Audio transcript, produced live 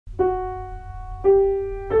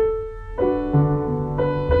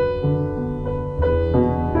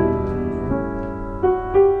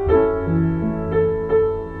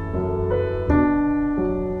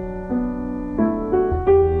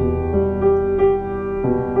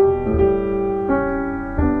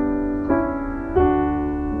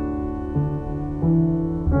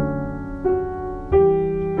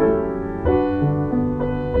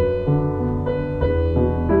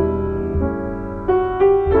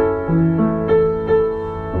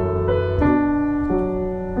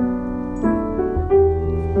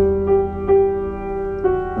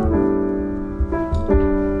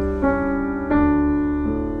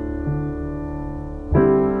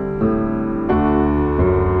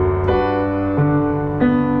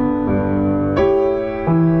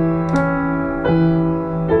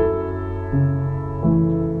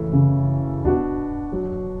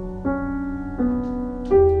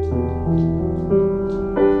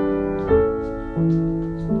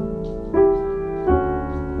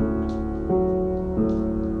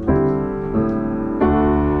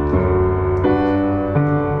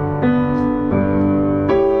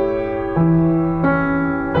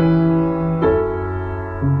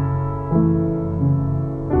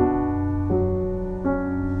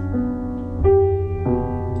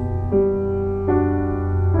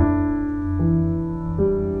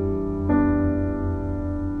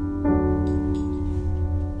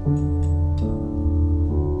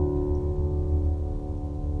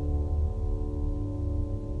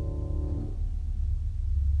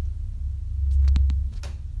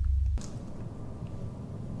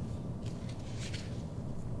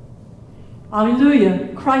Alleluia,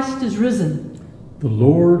 Christ is risen. The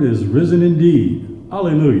Lord is risen indeed.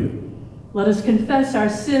 Alleluia. Let us confess our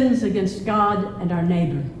sins against God and our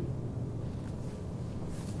neighbor.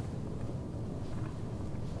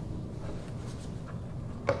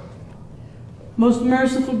 Most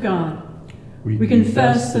merciful God, we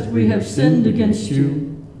confess that we have sinned against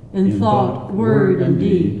you in thought, word, and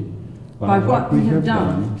deed, by what we have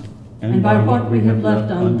done and by what we have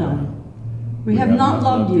left undone. We have not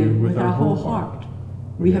loved you with our whole heart.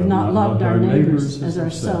 We have not loved our neighbors as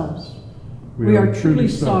ourselves. We are truly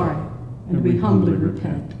sorry, and we humbly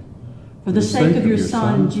repent. For the sake of your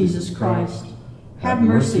Son, Jesus Christ, have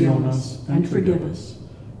mercy on us and forgive us,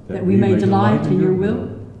 that we may delight in your will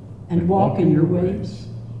and walk in your ways,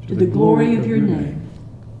 to the glory of your name.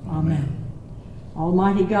 Amen.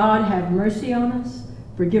 Almighty God, have mercy on us.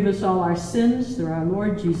 Forgive us all our sins through our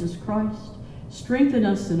Lord Jesus Christ. Strengthen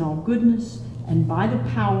us in all goodness, and by the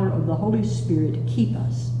power of the Holy Spirit, keep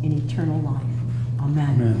us in eternal life. Amen.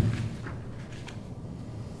 Amen.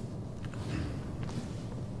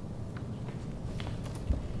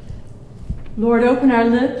 Lord, open our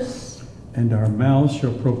lips, and our mouths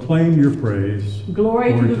shall proclaim your praise.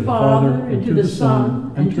 Glory to the Father, and to the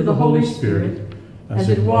Son, and to the Holy Spirit, as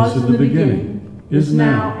it was in the beginning, is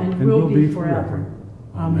now, and will be forever.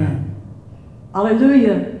 Amen.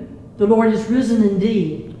 Alleluia, the Lord is risen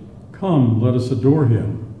indeed. Come, let us adore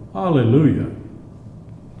him. Alleluia.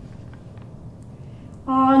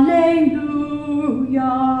 Alleluia.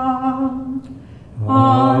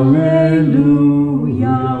 Alleluia.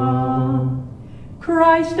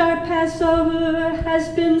 Christ our Passover has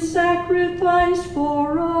been sacrificed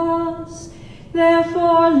for us.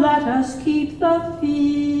 Therefore let us keep the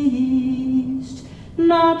feast,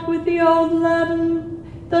 not with the old leaven,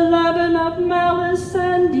 the leaven of malice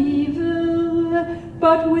and evil,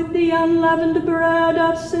 but with the unleavened bread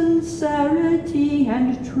of sincerity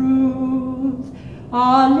and truth.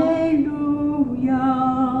 Alleluia.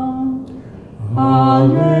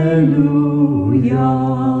 Alleluia.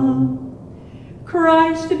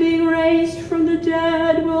 Christ, being raised from the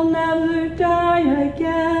dead, will never die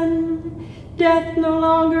again. Death no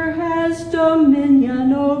longer has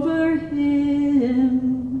dominion over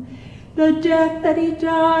him. The death that he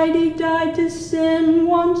died to sin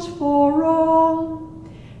once for all.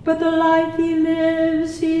 But the life he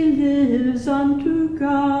lives unto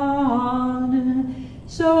God.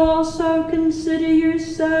 So also consider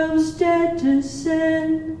yourselves dead to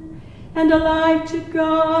sin, and alive to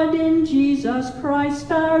God in Jesus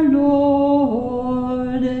Christ our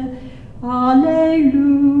Lord. Alleluia.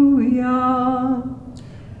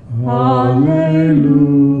 Alleluia.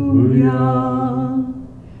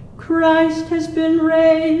 Christ has been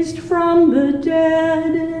raised from the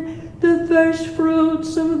dead, the first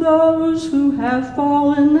fruits of those who have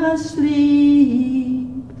fallen asleep.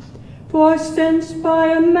 For since by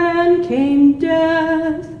a man came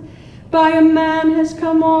death, by a man has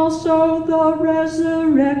come also the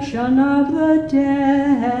resurrection of the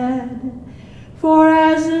dead. For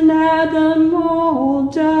as in Adam all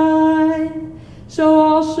die, so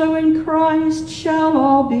also in Christ shall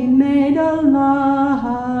all be made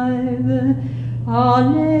alive.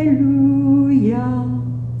 Alleluia.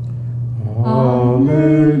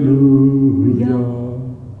 Alleluia.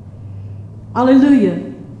 Alleluia.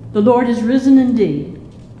 The Lord is risen indeed.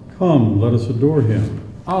 Come, let us adore him.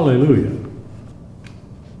 Alleluia.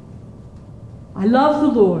 I love the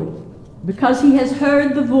Lord because he has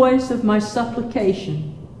heard the voice of my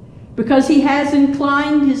supplication, because he has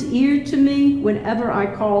inclined his ear to me whenever I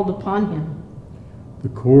called upon him. The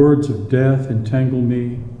cords of death entangle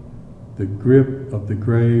me. The grip of the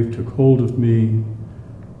grave took hold of me.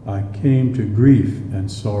 I came to grief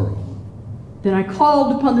and sorrow. Then I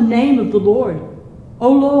called upon the name of the Lord.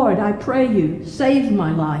 O Lord, I pray you, save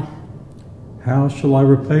my life. How shall I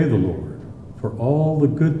repay the Lord for all the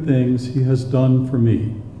good things he has done for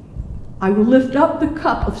me? I will lift up the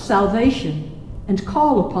cup of salvation and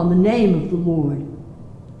call upon the name of the Lord.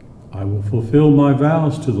 I will fulfill my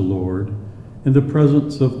vows to the Lord in the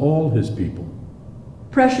presence of all his people.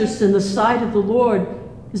 Precious in the sight of the Lord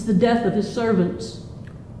is the death of his servants.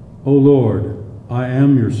 O Lord, I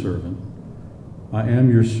am your servant. I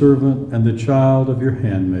am your servant and the child of your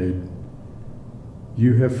handmaid.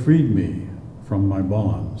 You have freed me from my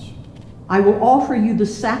bonds. I will offer you the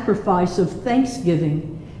sacrifice of thanksgiving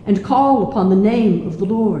and call upon the name of the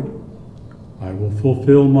Lord. I will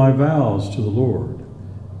fulfill my vows to the Lord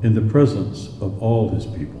in the presence of all his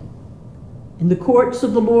people. In the courts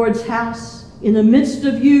of the Lord's house, in the midst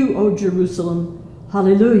of you, O Jerusalem,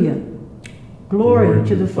 hallelujah. Glory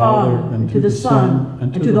to the Father, and to the Son,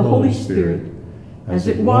 and to the Holy Spirit, as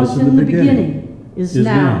it was in the beginning, is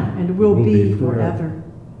now, and will be forever.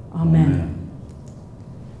 Amen.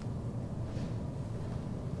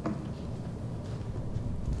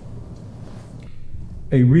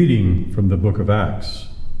 A reading from the book of Acts.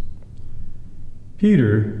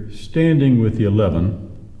 Peter, standing with the 11,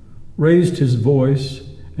 raised his voice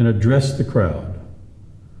and addressed the crowd.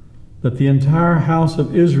 Let the entire house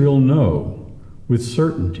of Israel know with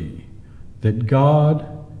certainty that God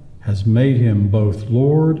has made him both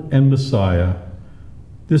Lord and Messiah,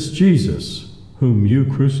 this Jesus whom you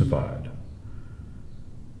crucified.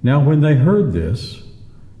 Now when they heard this,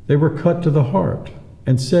 they were cut to the heart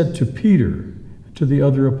and said to Peter and to the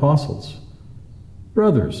other apostles,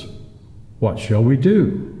 Brothers, what shall we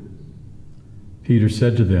do? Peter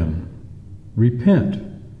said to them, Repent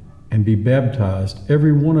and be baptized,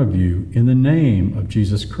 every one of you, in the name of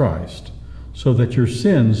Jesus Christ, so that your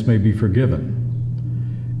sins may be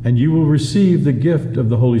forgiven, and you will receive the gift of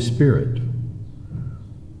the Holy Spirit.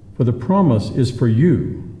 For the promise is for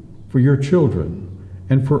you, for your children,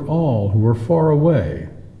 and for all who are far away,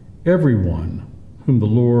 everyone whom the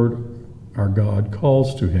Lord our God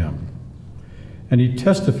calls to him. And he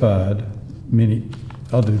testified many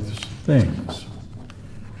other things,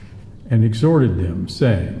 and exhorted them,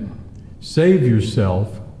 saying, Save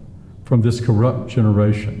yourself from this corrupt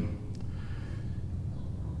generation.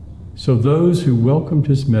 So those who welcomed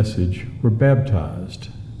his message were baptized,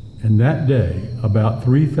 and that day about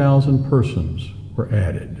 3,000 persons were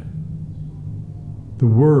added. The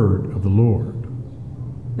word of the Lord.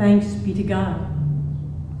 Thanks be to God.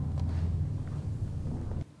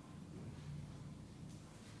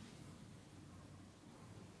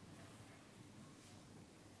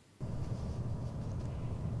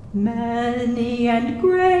 Many and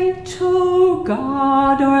great, O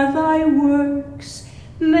God, are thy works,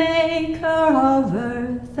 maker of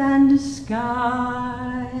earth and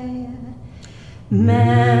sky.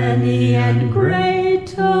 Many and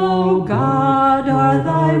great, O God, are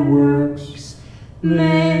thy works,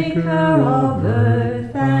 maker of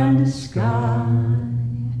earth and sky.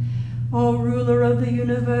 O ruler of the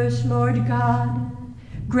universe, Lord God,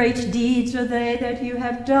 great deeds are they that you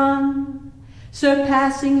have done,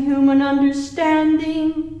 surpassing human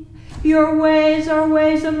understanding. Your ways are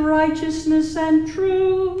ways of righteousness and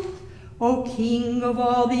truth, O King of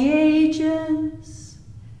all the ages.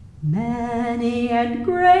 Many and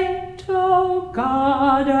great, O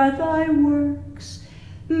God, are thy works,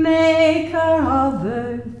 maker of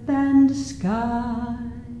earth and sky.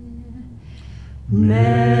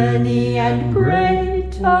 Many and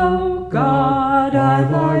great, O God, are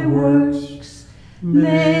thy works,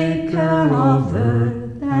 maker of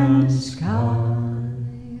earth and sky.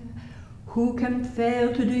 Who can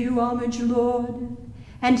fail to do you homage, Lord,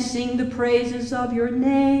 and sing the praises of your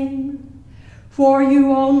name? For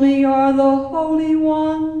you only are the Holy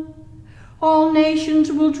One. All nations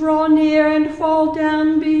will draw near and fall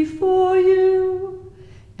down before you,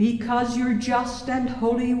 because your just and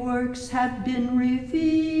holy works have been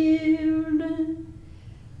revealed.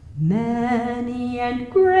 Many and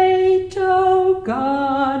great, O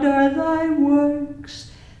God, are thy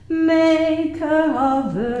works, maker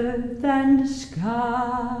of earth and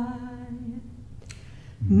sky.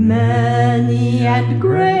 Many and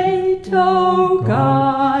great, O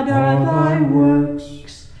God, are thy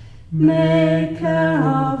works, maker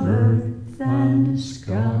of earth and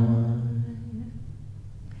sky.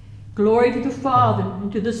 Glory to the Father,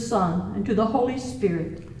 and to the Son, and to the Holy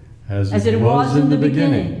Spirit, as it was in the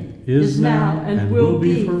beginning, is now, and will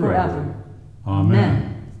be forever. Amen.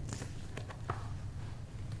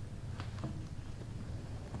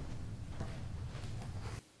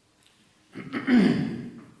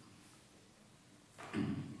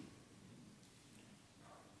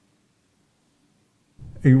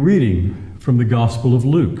 A reading from the Gospel of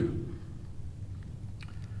Luke.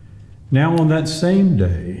 Now on that same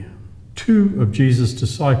day, 2 of Jesus'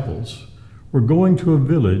 disciples were going to a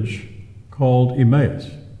village called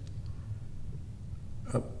Emmaus,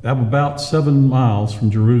 about 7 miles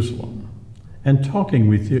from Jerusalem, and talking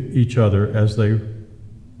with each other as they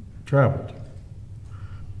traveled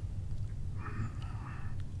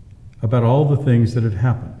about all the things that had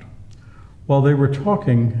happened. While they were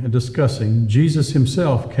talking and discussing, Jesus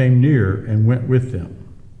himself came near and went with them.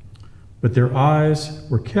 But their eyes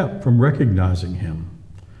were kept from recognizing him.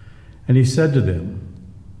 And he said to them,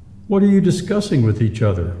 "What are you discussing with each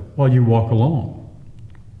other while you walk along?"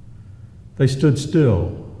 They stood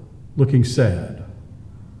still, looking sad.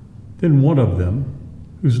 Then one of them,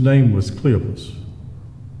 whose name was Cleopas,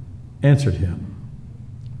 answered him,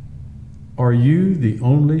 "Are you the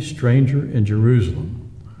only stranger in Jerusalem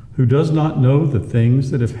who does not know the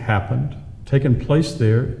things that have happened, taken place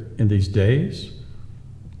there in these days?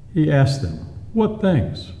 He asked them, What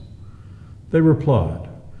things? They replied,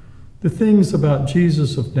 The things about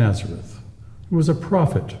Jesus of Nazareth, who was a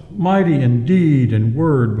prophet, mighty in deed and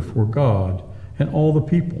word before God and all the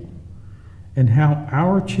people, and how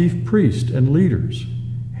our chief priest and leaders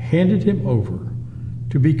handed him over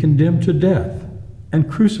to be condemned to death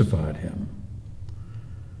and crucified him.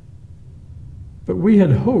 But we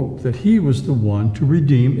had hoped that he was the one to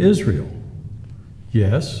redeem Israel.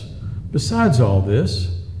 Yes, besides all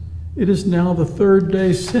this, it is now the third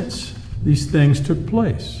day since these things took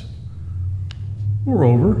place.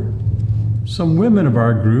 Moreover, some women of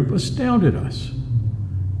our group astounded us.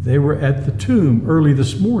 They were at the tomb early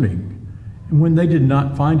this morning, and when they did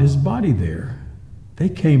not find his body there, they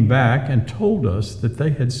came back and told us that they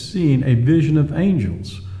had seen a vision of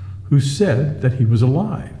angels who said that he was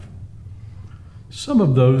alive. Some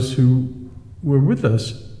of those who were with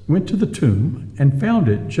us went to the tomb and found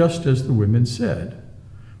it just as the women said,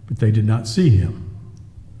 but they did not see him.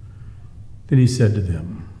 Then he said to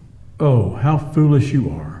them, Oh, how foolish you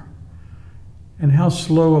are, and how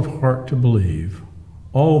slow of heart to believe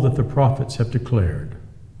all that the prophets have declared.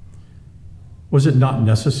 Was it not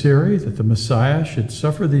necessary that the Messiah should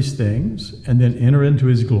suffer these things and then enter into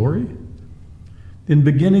his glory? Then,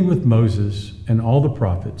 beginning with Moses and all the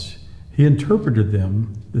prophets, he interpreted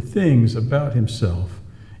them the things about himself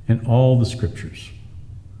in all the scriptures.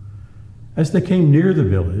 As they came near the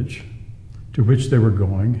village to which they were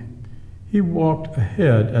going, he walked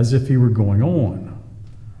ahead as if he were going on.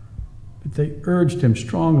 But they urged him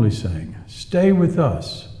strongly, saying, Stay with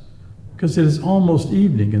us, because it is almost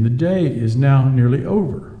evening and the day is now nearly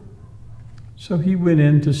over. So he went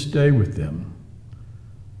in to stay with them.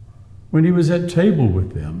 When he was at table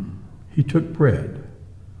with them, he took bread,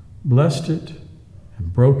 blessed it,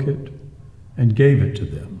 and broke it, and gave it to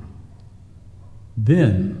them.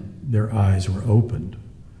 Then their eyes were opened,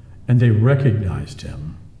 and they recognized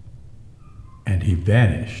him, and he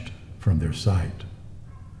vanished from their sight.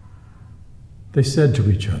 They said to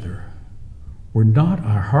each other, Were not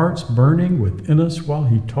our hearts burning within us while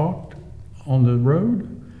he talked on the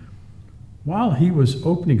road, while he was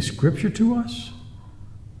opening scripture to us?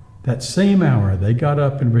 That same hour they got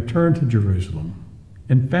up and returned to Jerusalem,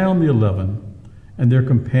 and found the 11 and their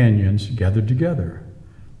companions gathered together.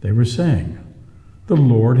 They were saying, The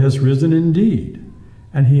Lord has risen indeed,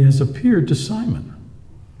 and he has appeared to Simon.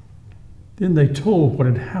 Then they told what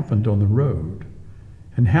had happened on the road,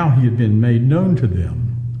 and how he had been made known to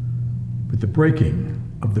them with the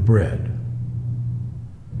breaking of the bread.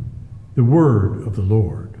 The word of the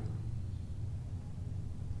Lord.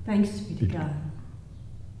 Thanks be to God.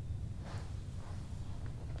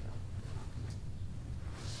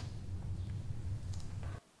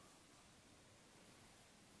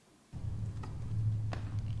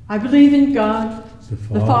 I believe in God,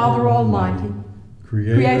 the Father Almighty,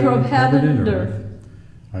 creator of heaven and earth.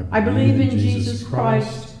 I believe in Jesus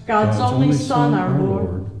Christ, God's only Son, our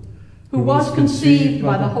Lord, who was conceived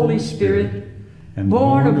by the Holy Spirit,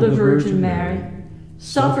 born of the Virgin Mary,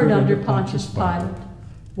 suffered under Pontius Pilate,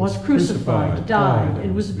 was crucified, died,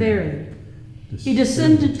 and was buried. He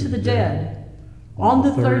descended to the dead. On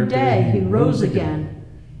the third day he rose again.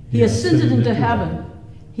 He ascended into heaven.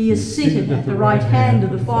 He is seated at the right hand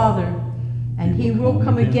of the Father, and he will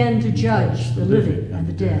come again to judge the living and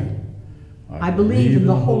the dead. I believe in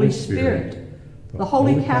the Holy Spirit, the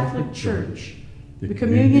Holy Catholic Church, the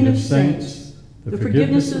communion of saints, the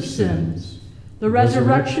forgiveness of sins, the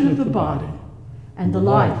resurrection of the body, and the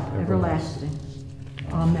life everlasting.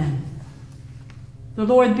 Amen. The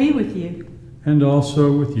Lord be with you. And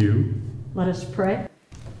also with you. Let us pray.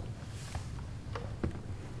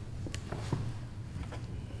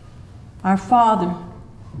 Our Father,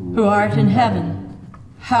 who art in heaven,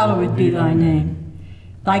 hallowed be thy name.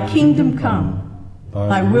 Thy kingdom come,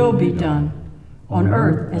 thy will be done, on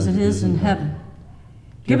earth as it is in heaven.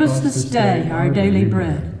 Give us this day our daily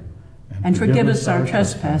bread, and forgive us our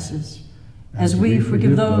trespasses, as we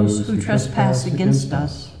forgive those who trespass against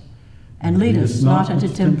us. And lead us not into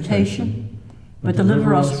temptation, but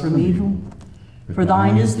deliver us from evil. For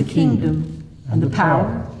thine is the kingdom, and the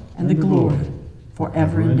power, and the glory,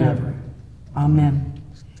 forever and ever. Amen.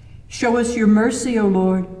 Show us your mercy, O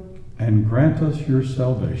Lord, and grant us your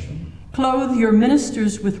salvation. Clothe your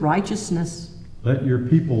ministers with righteousness. Let your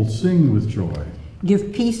people sing with joy.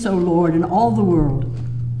 Give peace, O Lord, in all the world.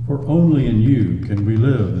 For only in you can we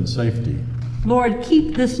live in safety. Lord,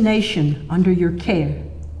 keep this nation under your care.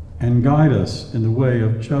 And guide us in the way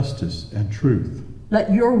of justice and truth.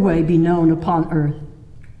 Let your way be known upon earth.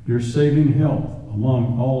 Your saving health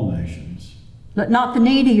among all nations. Let not the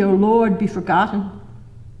needy, O Lord, be forgotten,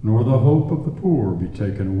 Nor the hope of the poor be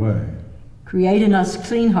taken away. Create in us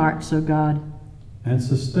clean hearts, O God. And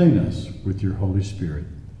sustain us with your Holy Spirit.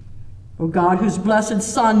 O God, whose blessed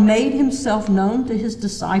Son made himself known to his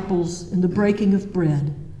disciples in the breaking of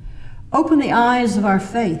bread, open the eyes of our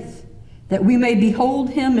faith, that we may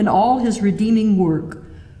behold him in all his redeeming work,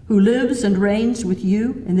 who lives and reigns with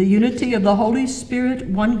you in the unity of the Holy Spirit,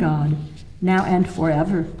 one God, now and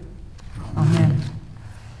forever. Amen.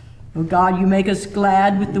 O God, you make us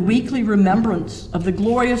glad with the weekly remembrance of the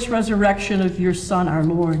glorious resurrection of your Son, our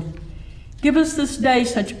Lord. Give us this day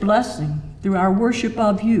such blessing through our worship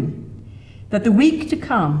of you, that the week to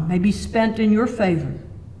come may be spent in your favor,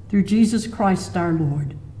 through Jesus Christ our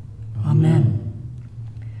Lord. Amen.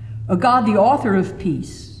 O God, the author of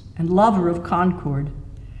peace and lover of concord,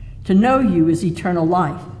 to know you is eternal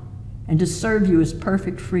life, and to serve you is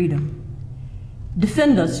perfect freedom.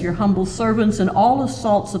 Defend us, your humble servants, in all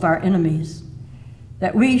assaults of our enemies,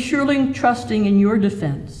 that we, surely trusting in your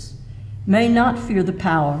defense, may not fear the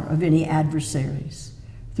power of any adversaries,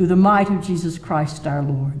 through the might of Jesus Christ our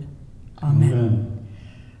Lord. Amen. Amen.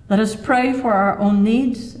 Let us pray for our own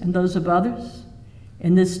needs and those of others.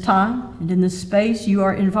 In this time and in this space, you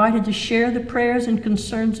are invited to share the prayers and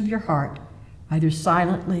concerns of your heart, either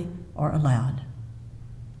silently or aloud.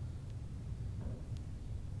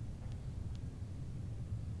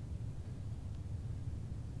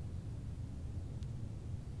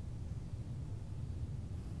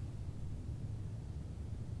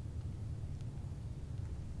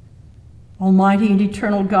 Almighty and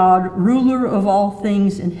eternal God, ruler of all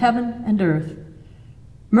things in heaven and earth,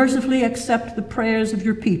 mercifully accept the prayers of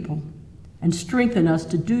your people and strengthen us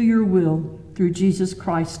to do your will through Jesus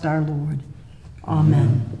Christ our Lord.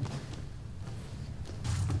 Amen.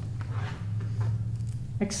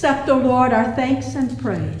 Accept, O Lord, our thanks and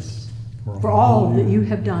praise for all that you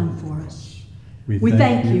have done for us. We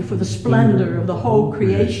thank you for the splendor of the whole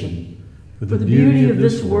creation, for the beauty of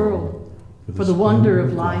this world, for the wonder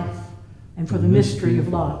of life, and for the mystery of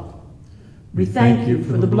love. We thank you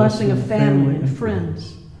for the blessing of family and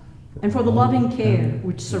friends, and for the loving care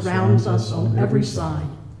which surrounds us on every side.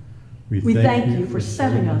 We thank you for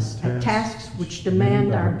setting us at tasks which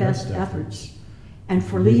demand our best efforts, and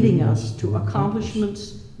for leading us to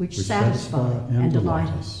accomplishments which satisfy and delight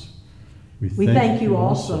us. We thank you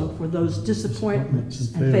also for those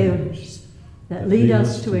disappointments and failures that lead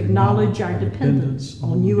us to acknowledge our dependence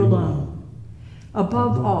on you alone.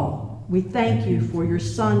 Above all, we thank you for your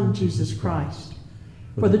Son, Jesus Christ,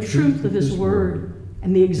 for the truth of his word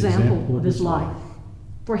and the example of his life,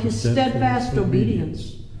 for his steadfast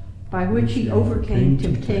obedience by which he overcame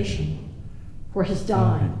temptation, for his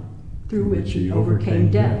dying through which he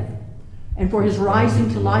overcame death, and for his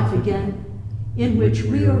rising to life again, in which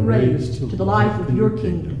we are raised to the life of your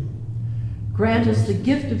kingdom. Grant us the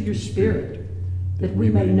gift of your Spirit, that we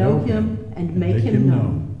may know him and make him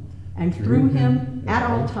known, and through him at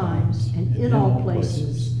all times and in all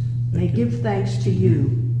places may give thanks to you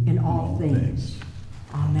in all things.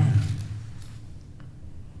 Amen.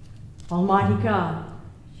 Almighty God,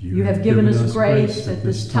 you have given us grace at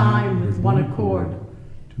this time with one accord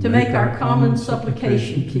to make our common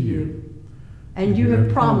supplication to you, and you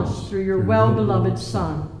have promised through your well-beloved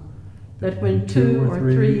Son that when 2 or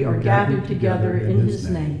 3 are gathered together in his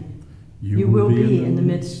name, you will be in the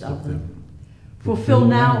midst of them. Fulfill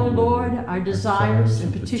now, O Lord, our desires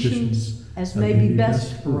and petitions as may be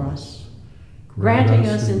best for us, granting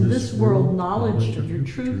us in this world knowledge of your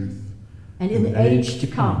truth, and in the age to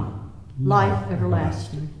come, life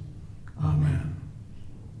everlasting. Amen.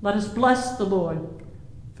 Let us bless the Lord.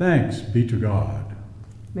 Thanks be to God.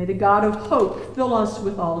 May the God of hope fill us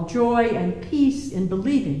with all joy and peace in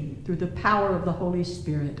believing through the power of the Holy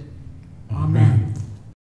Spirit. Amen.